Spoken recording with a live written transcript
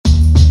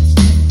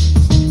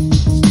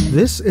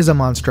This is a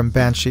Monstrum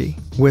Banshee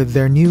with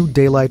their new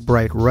Daylight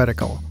Bright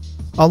reticle.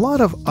 A lot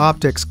of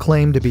optics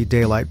claim to be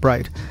daylight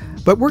bright,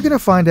 but we're going to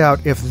find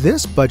out if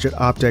this budget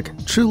optic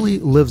truly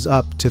lives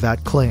up to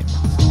that claim.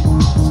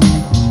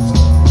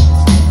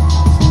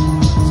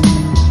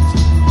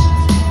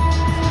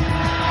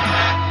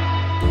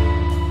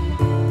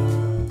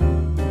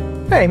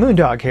 Hey,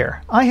 Moondog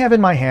here. I have in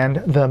my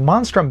hand the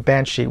Monstrum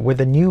Banshee with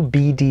the new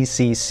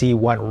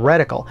BDC-C1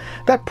 reticle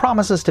that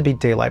promises to be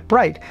daylight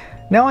bright.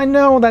 Now I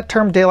know that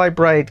term daylight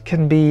bright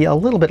can be a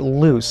little bit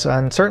loose,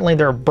 and certainly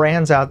there are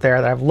brands out there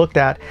that I've looked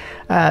at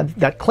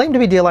that claim to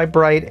be daylight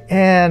bright,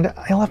 and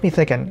it left me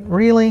thinking,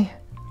 really?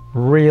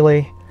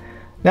 Really?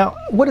 Now,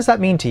 what does that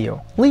mean to you?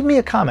 Leave me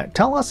a comment.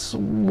 Tell us,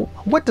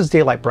 what does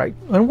daylight bright,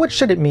 and what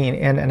should it mean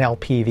in an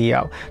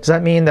LPVO? Does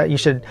that mean that you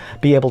should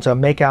be able to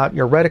make out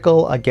your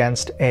reticle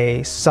against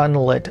a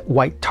sunlit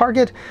white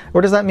target?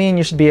 Or does that mean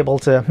you should be able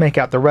to make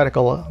out the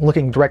reticle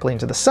looking directly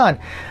into the sun?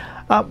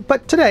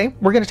 But today,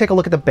 we're going to take a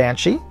look at the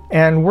Banshee,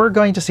 and we're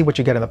going to see what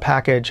you get in the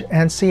package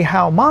and see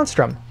how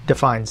Monstrum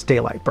defines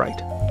daylight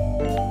bright.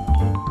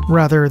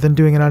 Rather than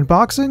doing an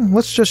unboxing,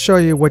 let's just show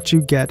you what you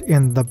get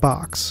in the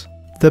box.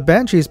 The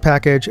Banshee's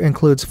package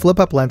includes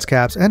flip-up lens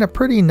caps and a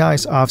pretty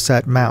nice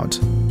offset mount.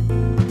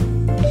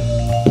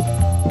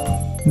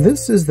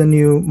 This is the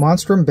new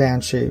Monstrum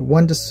Banshee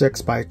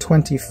 1:6 by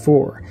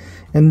 24,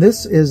 and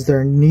this is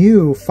their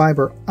new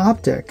fiber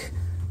optic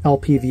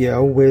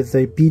LPVO with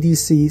a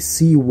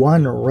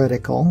BDC-C1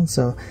 reticle,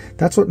 so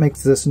that's what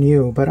makes this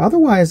new, but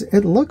otherwise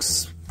it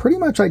looks pretty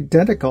much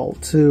identical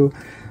to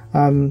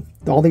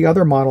all the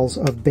other models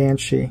of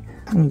Banshee.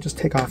 Let me just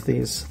take off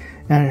these,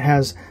 and it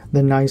has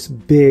the nice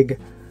big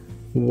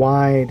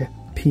wide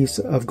piece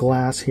of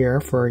glass here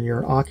for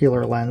your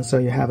ocular lens, so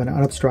you have an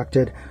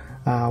unobstructed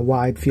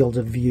wide field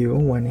of view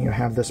when you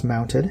have this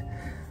mounted.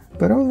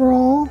 But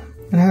overall,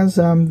 it has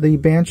the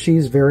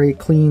Banshee's very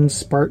clean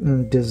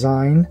Spartan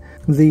design.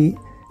 The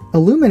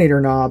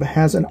illuminator knob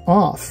has an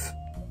off,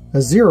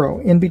 a 0,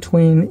 in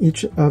between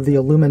each of the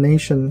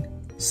illumination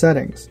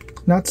settings.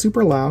 Not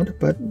super loud,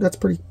 but that's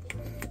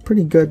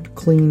pretty good,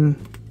 clean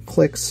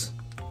clicks,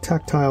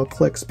 tactile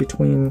clicks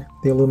between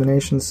the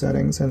illumination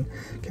settings. And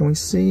can we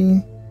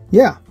see?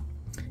 Yeah,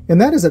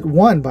 and that is at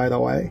 1, by the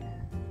way.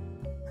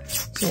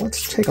 So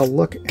let's take a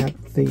look at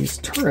these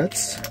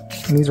turrets,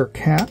 and these are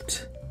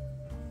capped.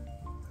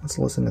 Let's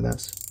listen to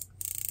this.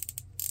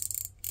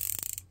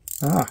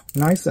 Ah,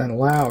 nice and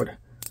loud.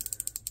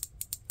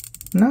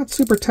 Not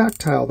super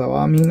tactile though.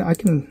 I mean, I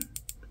can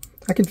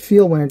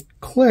feel when it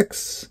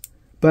clicks,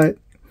 but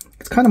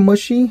it's kind of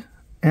mushy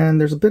and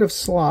there's a bit of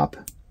slop.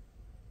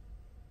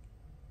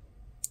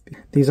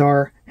 These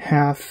are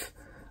half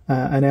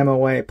an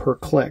MOA per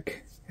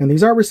click, and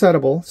these are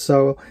resettable.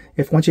 So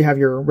if once you have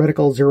your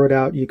reticle zeroed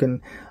out, you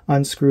can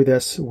unscrew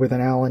this with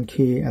an Allen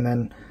key and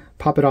then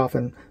pop it off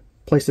and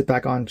place it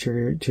back on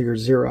to your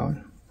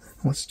 0.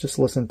 Let's just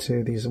listen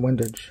to these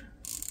windage.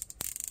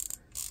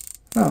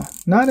 Oh,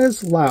 not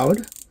as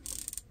loud,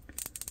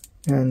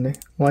 and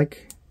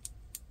like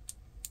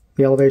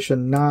the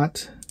elevation,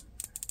 not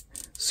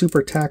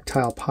super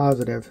tactile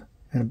positive,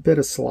 and a bit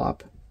of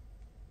slop.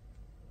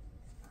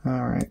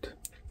 Alright,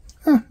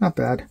 not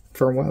bad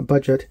for a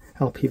budget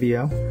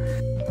LPVO.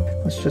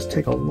 Let's just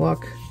take a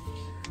look.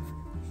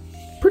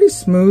 Pretty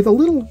smooth, a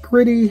little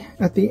gritty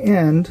at the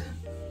end,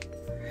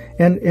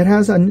 and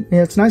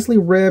it's nicely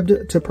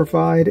ribbed to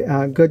provide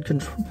a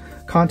good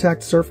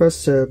contact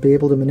surface to be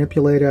able to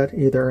manipulate it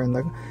either in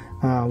the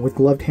with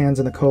gloved hands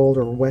in the cold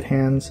or wet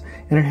hands.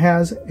 And it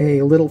has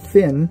a little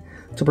fin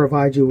to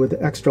provide you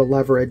with extra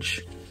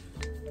leverage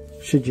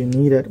should you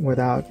need it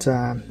without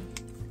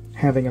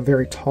having a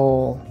very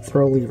tall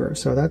throw lever.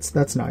 So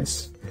that's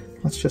nice.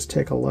 Let's just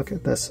take a look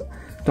at this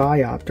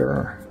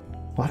diopter.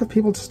 A lot of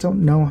people just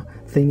don't know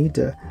if they need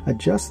to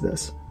adjust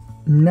this.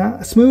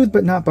 Not smooth,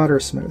 but not butter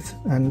smooth,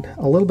 and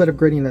a little bit of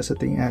grittiness at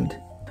the end.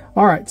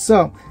 Alright,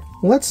 so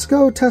let's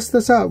go test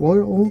this out.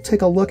 We'll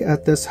take a look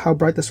at this, how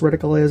bright this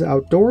reticle is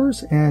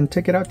outdoors, and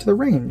take it out to the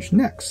range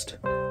next.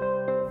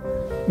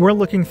 We're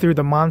looking through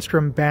the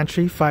Monstrum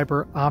Banshee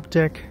fiber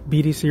optic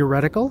BDC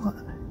reticle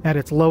at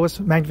its lowest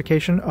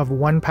magnification of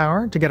 1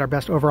 power to get our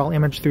best overall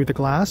image through the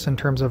glass in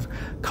terms of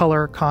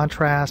color,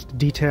 contrast,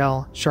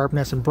 detail,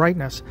 sharpness, and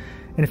brightness.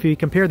 And if you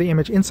compare the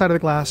image inside of the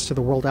glass to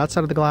the world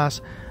outside of the glass,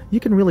 you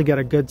can really get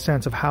a good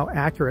sense of how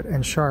accurate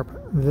and sharp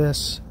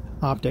this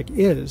optic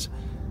is.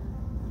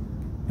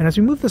 And as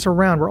we move this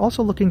around, we're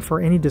also looking for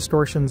any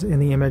distortions in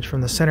the image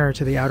from the center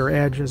to the outer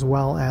edge, as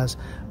well as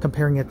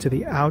comparing it to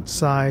the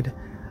outside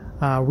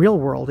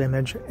real-world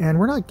image. And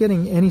we're not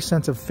getting any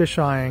sense of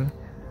fisheyeing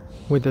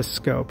with this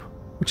scope,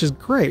 which is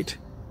great.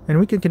 And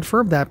we can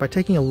confirm that by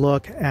taking a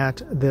look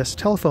at this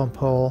telephone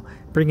pole,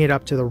 bringing it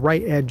up to the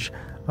right edge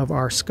of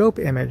our scope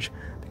image,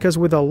 because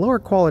with a lower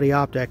quality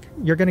optic,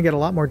 you're going to get a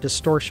lot more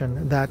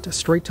distortion. That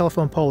straight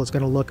telephone pole is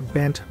going to look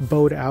bent,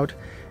 bowed out,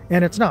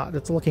 and it's not.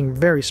 It's looking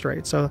very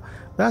straight. So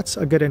that's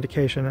a good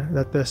indication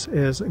that this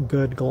is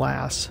good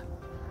glass.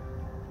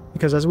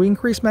 because as we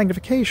increase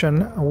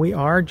magnification, we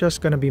are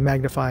just going to be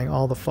magnifying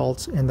all the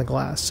faults in the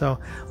glass. So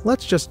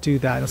let's just do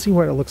that and see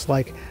what it looks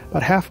like.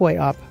 About halfway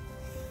up,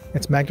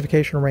 its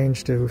magnification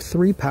range to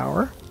 3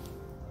 power.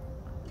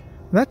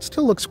 That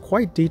still looks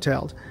quite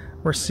detailed.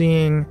 We're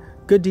seeing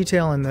good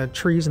detail in the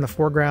trees in the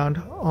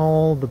foreground,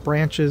 all the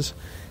branches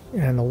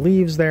and the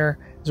leaves there.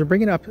 As we're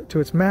bringing it up to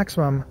its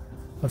maximum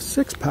of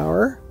 6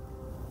 power,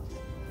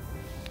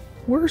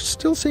 we're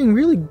still seeing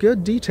really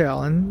good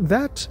detail, and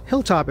that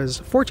hilltop is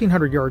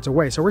 1,400 yards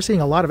away, so we're seeing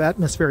a lot of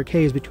atmospheric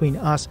haze between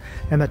us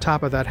and the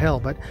top of that hill,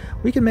 but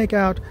we can make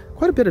out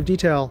quite a bit of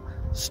detail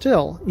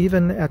still,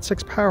 even at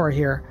 6 power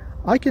here.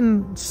 I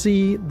can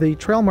see the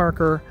trail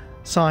marker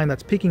sign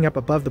that's peeking up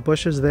above the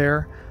bushes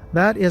there.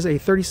 That is a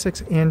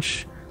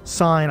 36-inch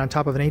sign on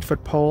top of an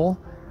 8-foot pole,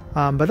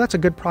 but that's a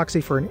good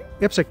proxy for an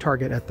IPSC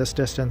target at this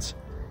distance.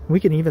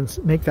 We can even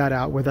make that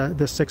out with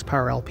this 6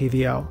 power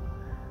LPVO.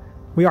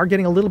 We are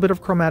getting a little bit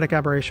of chromatic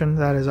aberration.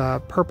 That is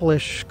a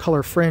purplish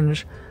color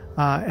fringe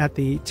at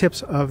the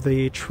tips of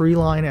the tree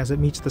line as it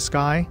meets the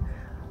sky.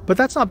 But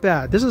that's not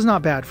bad. This is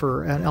not bad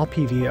for an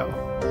LPVO.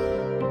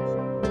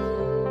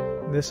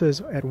 This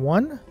is at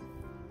 1,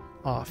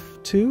 off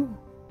 2,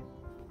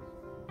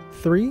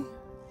 3,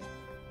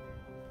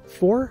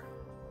 4,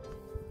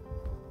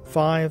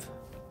 5,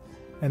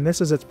 and this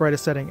is its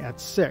brightest setting at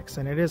 6,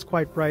 and it is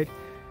quite bright.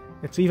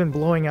 It's even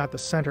blowing out the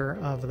center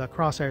of the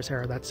crosshairs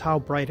here. That's how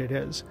bright it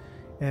is.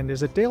 And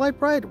is it daylight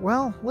bright?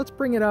 Well, let's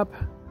bring it up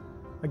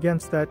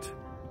against that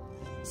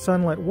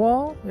sunlit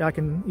wall. Yeah, I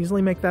can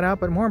easily make that out,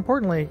 but more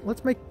importantly,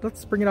 let's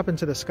bring it up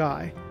into the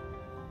sky,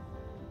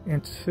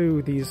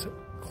 into these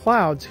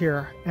clouds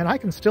here, and I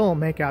can still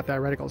make out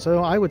that reticle.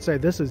 So I would say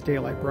this is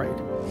daylight bright.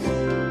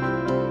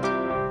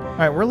 All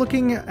right, we're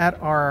looking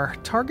at our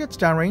targets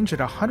downrange at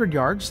 100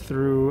 yards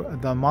through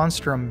the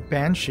Monstrum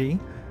Banshee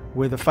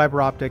with a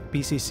fiber optic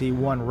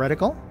BDC-C1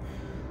 reticle.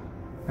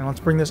 And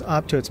let's bring this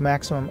up to its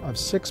maximum of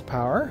 6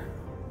 power.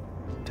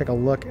 Take a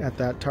look at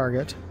that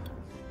target.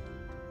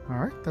 All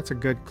right, that's a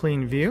good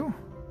clean view.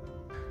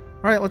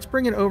 All right, let's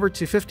bring it over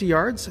to 50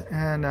 yards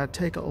and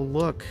take a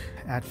look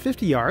at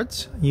 50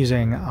 yards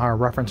using our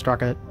reference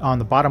target on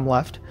the bottom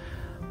left,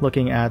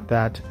 looking at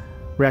that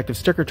reactive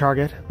sticker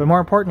target. But more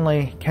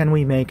importantly, can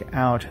we make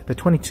out the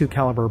 22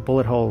 caliber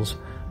bullet holes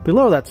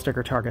below that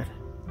sticker target?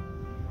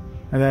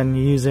 And then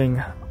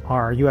using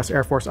our U.S.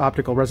 Air Force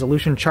optical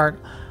resolution chart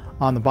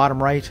on the bottom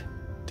right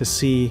to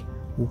see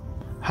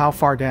how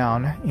far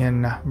down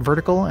in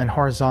vertical and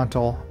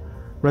horizontal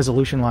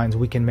resolution lines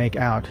we can make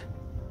out.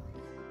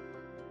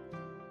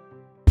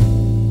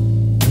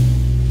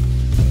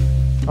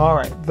 All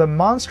right, the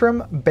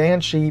Monstrum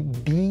Banshee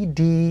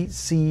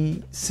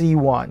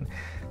BDC-C1.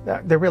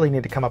 They really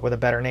need to come up with a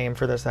better name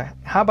for this.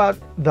 How about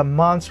the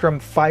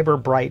Monstrum Fiber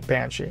Bright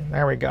Banshee?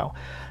 There we go.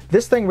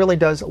 This thing really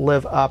does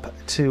live up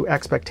to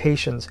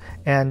expectations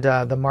and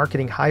the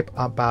marketing hype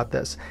about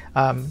this.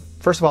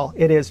 First of all,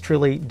 it is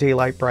truly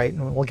daylight bright,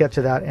 and we'll get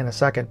to that in a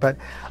second. But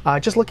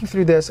just looking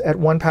through this at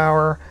 1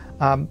 power,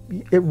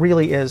 it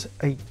really is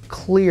a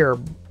clear,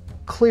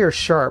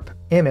 sharp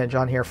image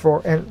on here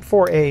for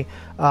a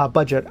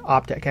budget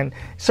optic. And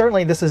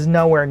certainly this is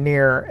nowhere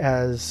near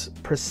as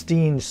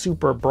pristine,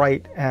 super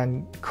bright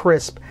and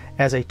crisp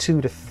as a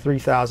 $2,000 to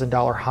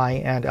 $3,000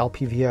 high-end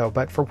LPVO.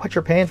 But for what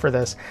you're paying for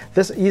this,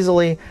 this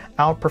easily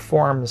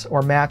outperforms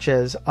or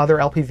matches other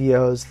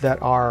LPVOs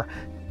that are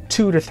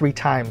 2 to 3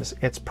 times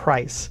its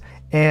price.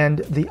 And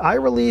the eye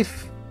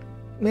relief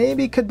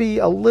maybe could be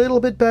a little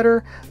bit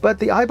better, but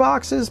the eye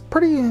box is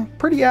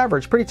pretty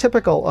average, pretty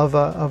typical of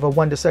a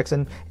 1 to 6,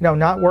 and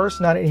not worse,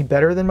 not any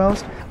better than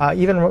most.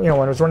 Even when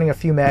I was running a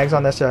few mags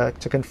on this to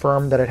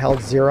confirm that it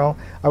held 0,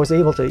 I was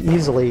able to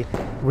easily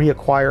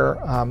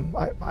reacquire.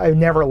 I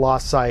never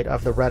lost sight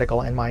of the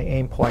reticle and my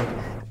aim point.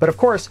 But of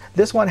course,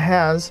 this one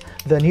has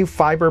the new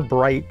Fiber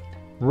Bright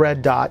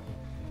red dot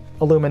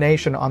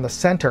illumination on the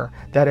center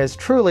that is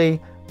truly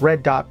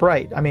red dot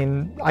bright. I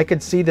mean, I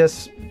could see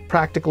this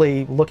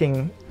practically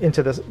looking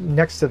into the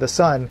next to the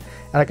sun,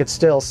 and I could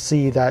still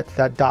see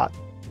that dot.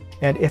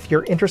 And if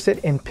you're interested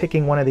in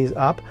picking one of these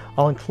up,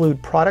 I'll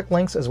include product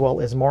links as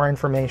well as more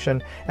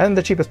information and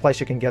the cheapest place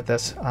you can get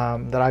this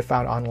that I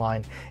found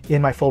online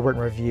in my full written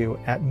review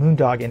at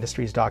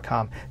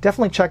moondogindustries.com.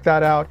 Definitely check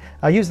that out.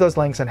 Use those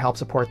links and help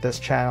support this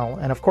channel.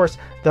 And of course,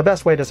 the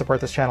best way to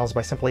support this channel is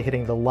by simply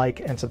hitting the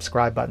like and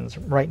subscribe buttons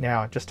right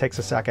now. It just takes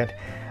a second,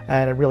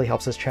 and it really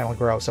helps this channel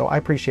grow. So I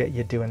appreciate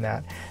you doing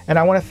that. And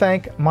I want to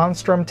thank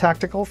Monstrum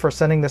Tactical for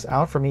sending this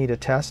out for me to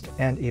test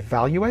and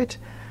evaluate.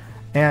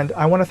 And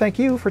I want to thank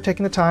you for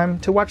taking the time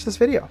to watch this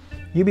video.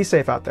 You be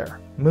safe out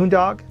there.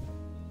 Moondog,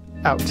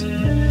 out.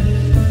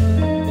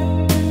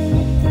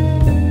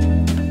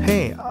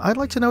 Hey, I'd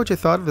like to know what you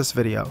thought of this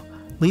video.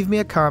 Leave me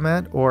a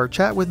comment or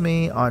chat with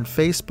me on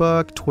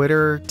Facebook,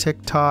 Twitter,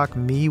 TikTok,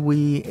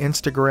 MeWe,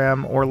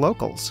 Instagram, or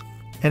Locals.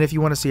 And if you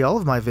want to see all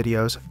of my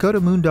videos, go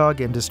to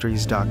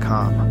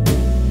moondogindustries.com.